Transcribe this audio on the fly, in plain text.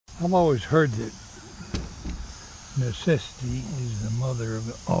I've always heard that necessity is the mother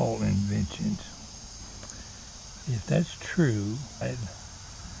of all inventions. If that's true,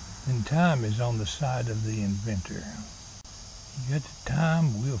 then time is on the side of the inventor. You got the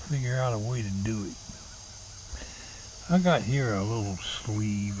time, we'll figure out a way to do it. I got here a little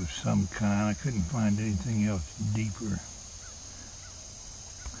sleeve of some kind. I couldn't find anything else deeper.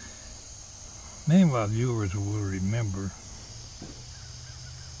 Many of my viewers will remember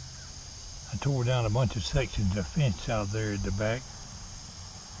I tore down a bunch of sections of fence out there at the back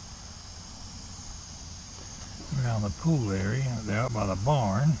around the pool area. They're out by the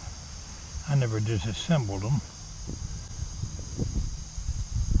barn. I never disassembled them.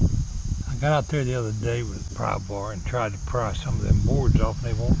 I got out there the other day with a pry bar and tried to pry some of them boards off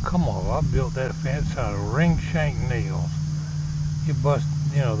and they won't come off. I built that fence out of ring shank nails. You bust,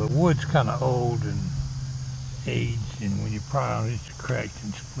 the wood's kind of old and aged, and when you pry on it, it cracks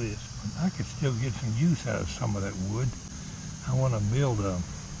and splits. But I could still get some use out of some of that wood. I want to build a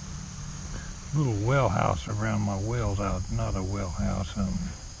little well house around my wells out, not a well house,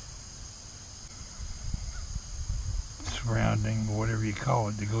 surrounding, whatever you call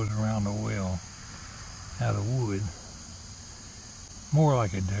it, that goes around the well, out of wood. More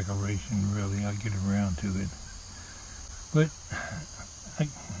like a decoration, really. I'll get around to it. But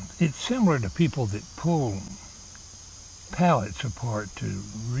it's similar to people that pull pallets apart to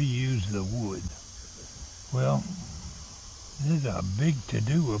reuse the wood. Well, there's a big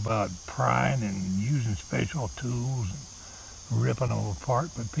to-do about prying and using special tools and ripping them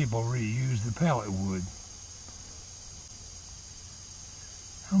apart, but people reuse the pallet wood.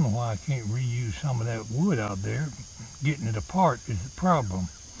 I don't know why I can't reuse some of that wood out there. Getting it apart is the problem.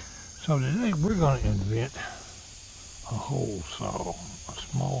 So today we're going to invent a hole saw, a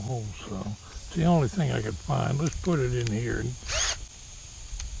small hole saw. It's the only thing I could find. Let's put it in here.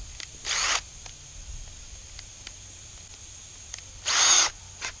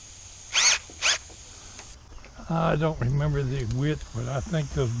 I don't remember the width, but I think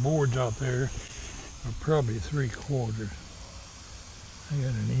those boards out there are probably 3/4. I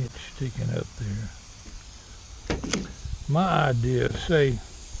got an inch sticking up there. My idea, say,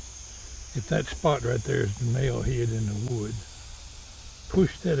 if that spot right there is the nail head in the wood,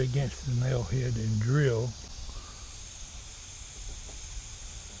 push that against the nail head and drill,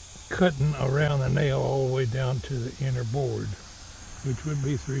 cutting around the nail all the way down to the inner board, which would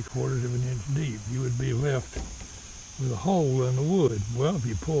be 3/4 of an inch deep. You would be left with a hole in the wood. Well, if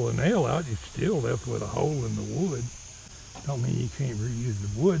you pull the nail out, you're still left with a hole in the wood. Don't mean you can't reuse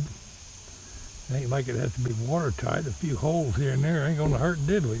the wood. It ain't like it has to be watertight. A few holes here and there ain't gonna hurt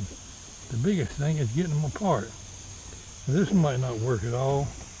diddly. The biggest thing is getting them apart. Now, this might not work at all,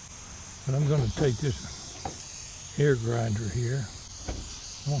 but I'm gonna take this air grinder here.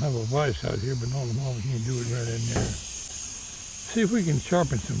 I don't have a vise out here, but on the moment you can do it right in there. See if we can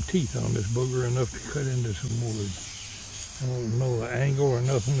sharpen some teeth on this booger enough to cut into some wood. I don't know the angle or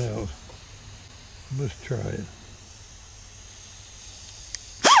nothing else. Let's try it.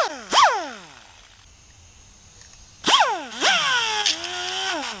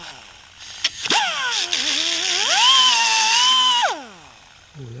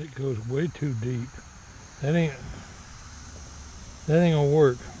 Oh, that goes way too deep. That ain't gonna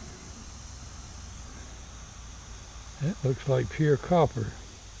work. That looks like pure copper.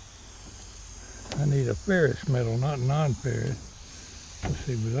 I need a ferrous metal, not non-ferrous. Let's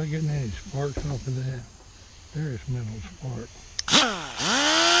see, was I getting any sparks off of that? Ferrous metal spark.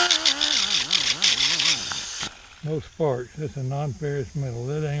 No sparks. That's a non-ferrous metal.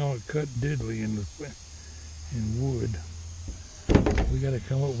 That ain't gonna cut diddly in wood. We gotta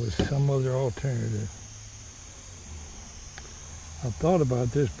come up with some other alternative. I thought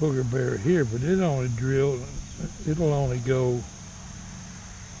about this booger bear here, but it'll only go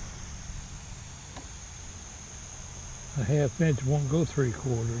a 1/2 inch, won't go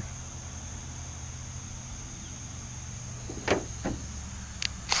 3/4.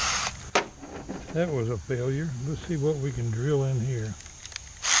 That was a failure. Let's see what we can drill in here.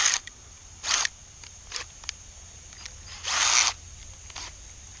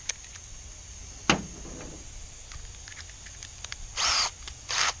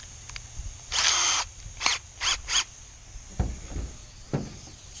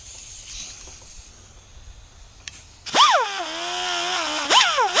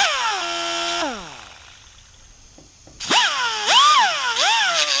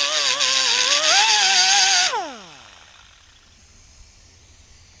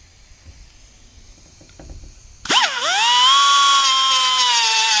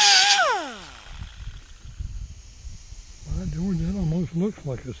 looks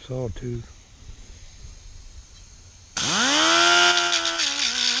like a sawtooth.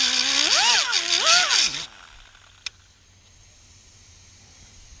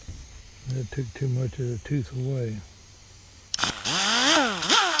 That took too much of the tooth away.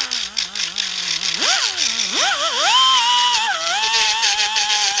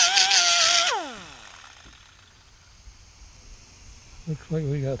 Looks like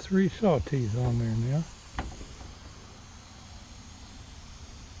we got 3 saw teeth on there now.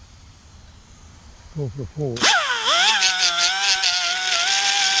 Go for 4.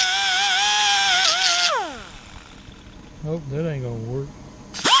 Nope, that ain't gonna work.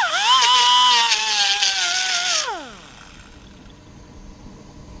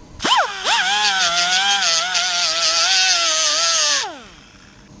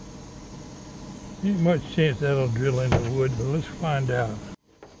 Ain't much chance that'll drill into wood, but let's find out.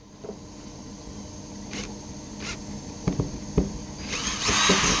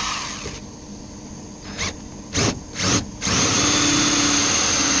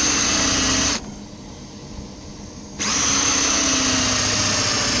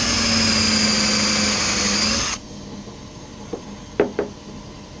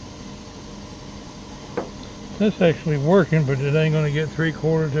 That's actually working, but it ain't going to get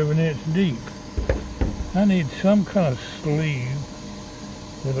 3/4 of an inch deep. I need some kind of sleeve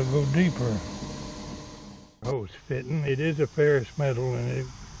that'll go deeper. Hose fitting. It is a ferrous metal, and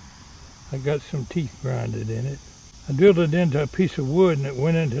I got some teeth grinded in it. I drilled it into a piece of wood, and it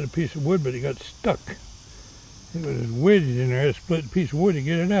went into the piece of wood, but it got stuck. It was wedged in there, a split piece of wood to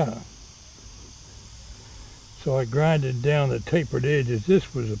get it out. So I grinded down the tapered edges.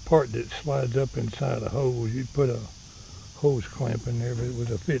 This was a part that slides up inside a hose. You'd put a hose clamp in there, but it was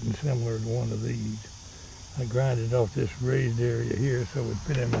a fitting similar to one of these. I grinded off this raised area here so it would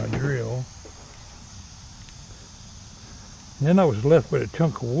fit in my drill. And then I was left with a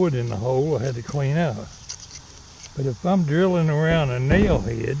chunk of wood in the hole I had to clean out. But if I'm drilling around a nail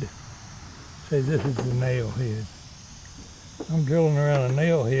head, say this is the nail head. I'm drilling around a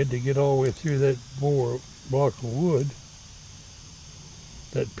nail head to get all the way through that block of wood,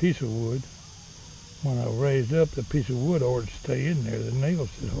 that piece of wood. When I raised up, the piece of wood ought to stay in there. The nails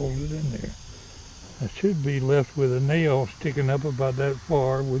should hold it in there. I should be left with a nail sticking up about that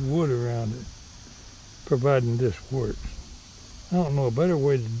far with wood around it, providing this works. I don't know a better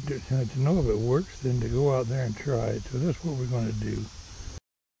way to know if it works than to go out there and try it, so that's what we're going to do.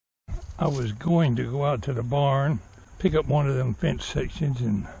 I was going to go out to the barn, pick up one of them fence sections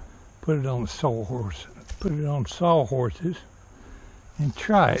and put it on the sawhorses and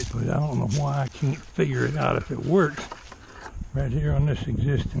try it, but I don't know why I can't figure it out if it works right here on this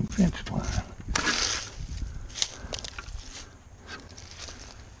existing fence line.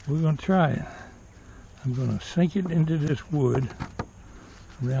 We're going to try it. I'm going to sink it into this wood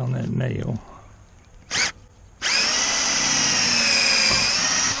around that nail.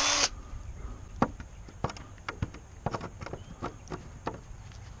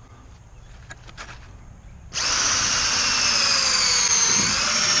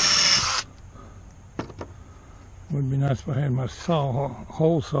 Would be nice if I had my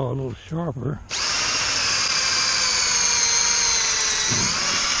hole saw a little sharper.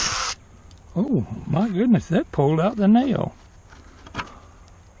 Oh my goodness, that pulled out the nail.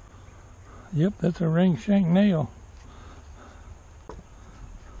 Yep, that's a ring shank nail.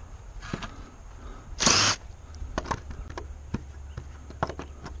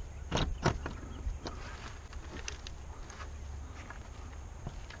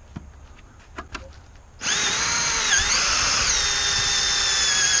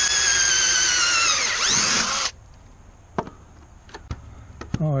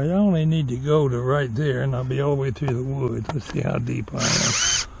 All right, I only need to go to right there and I'll be all the way through the woods. Let's see how deep I am.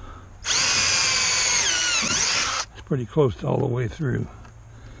 It's pretty close to all the way through.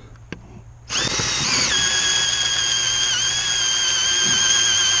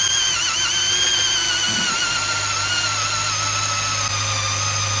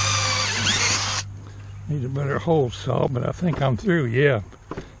 Need a better hole saw, but I think I'm through. Yeah,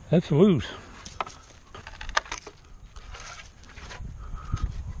 that's loose.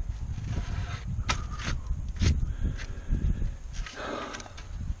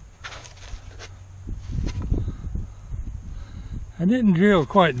 I didn't drill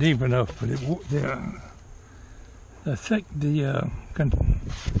quite deep enough, but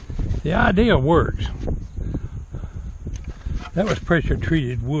the idea works. That was pressure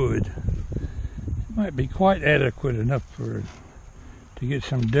treated wood. It might be quite adequate enough to get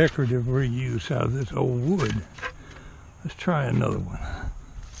some decorative reuse out of this old wood. Let's try another one.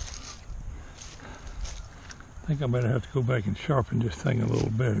 I think I better have to go back and sharpen this thing a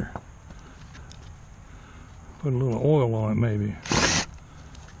little better. Put a little oil on it maybe.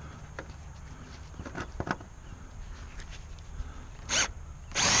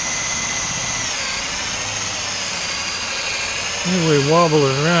 Anyway, wobble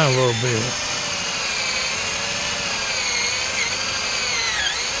it around a little bit.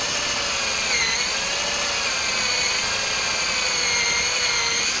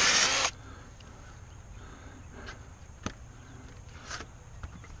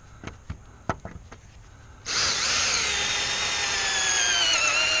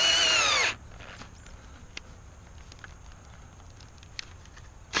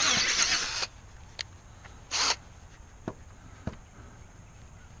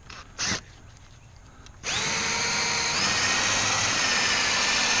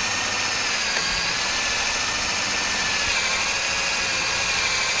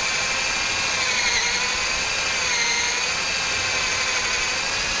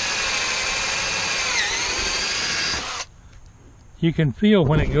 You can feel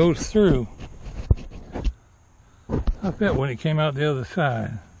when it goes through. I felt when it came out the other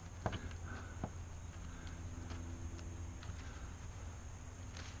side.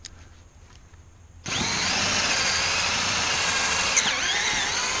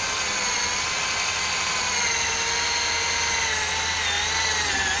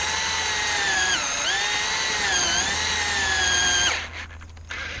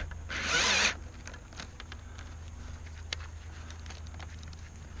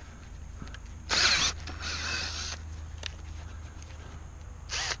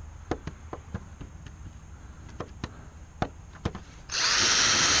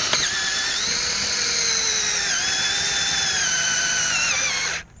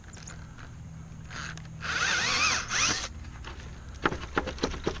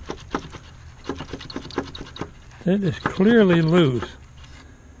 It is clearly loose.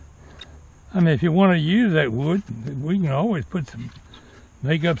 I mean, if you want to use that wood, we can always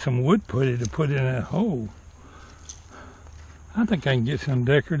make up some wood putty to put in that hole. I think I can get some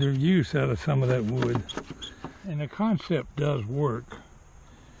decorative use out of some of that wood. And the concept does work,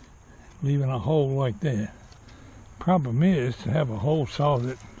 leaving a hole like that. Problem is to have a hole saw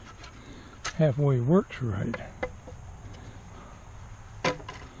that halfway works right.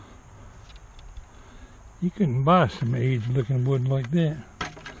 You couldn't buy some aged looking wood like that.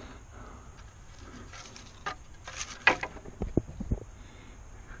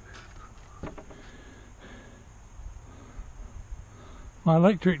 My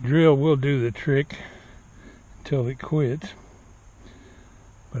electric drill will do the trick until it quits.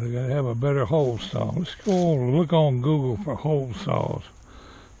 But I gotta have a better hole saw. Let's go look on Google for hole saws.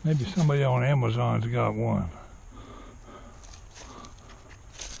 Maybe somebody on Amazon's got one.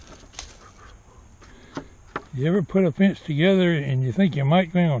 You ever put a fence together and you think you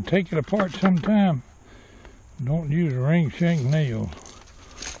might be able to take it apart sometime? Don't use ring shank nails.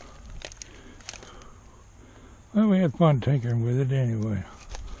 Well, we had fun tinkering with it anyway.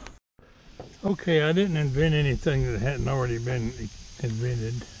 Okay, I didn't invent anything that hadn't already been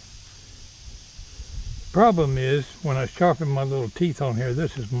invented. Problem is, when I sharpen my little teeth on here,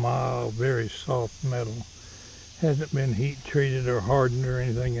 this is mild, very soft metal. Hasn't been heat treated or hardened or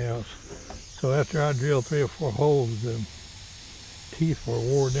anything else. So after I drilled 3 or 4 holes, the teeth were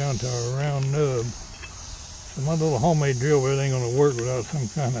wore down to a round nub. So my little homemade drill bit ain't gonna work without some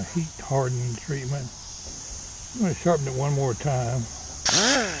kind of heat hardening treatment. I'm gonna sharpen it one more time.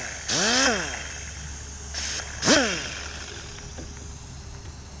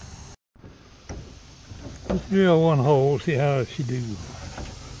 Let's drill 1 hole, see how she do.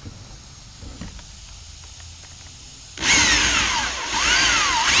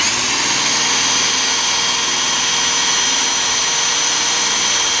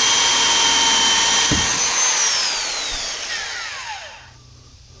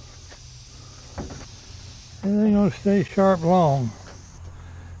 It ain't gonna stay sharp long.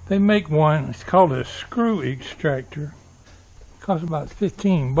 They make one, it's called a screw extractor. It costs about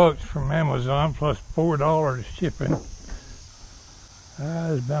 15 bucks from Amazon plus $4 shipping.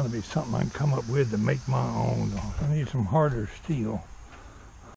 There's bound to be something I can come up with to make my own. I need some harder steel.